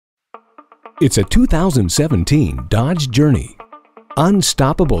It's a 2017 Dodge Journey.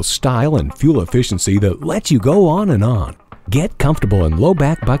 Unstoppable style and fuel efficiency that lets you go on and on. Get comfortable in low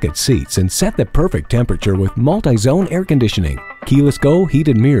back bucket seats and set the perfect temperature with multi-zone air conditioning. Keyless go,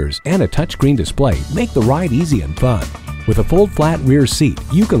 heated mirrors, and a touchscreen display make the ride easy and fun. With a full flat rear seat,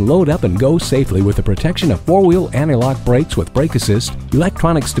 you can load up and go safely with the protection of four-wheel anti-lock brakes with brake assist,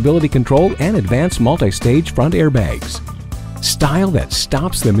 electronic stability control, and advanced multi-stage front airbags. Style that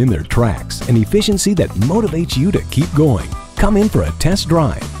stops them in their tracks and efficiency that motivates you to keep going. Come in for a test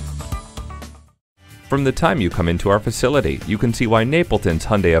drive. From the time you come into our facility, you can see why Napleton's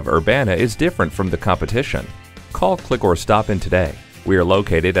Hyundai of Urbana is different from the competition. Call, click, or stop in today. We are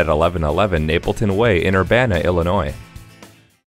located at 1111 Napleton Way in Urbana, Illinois.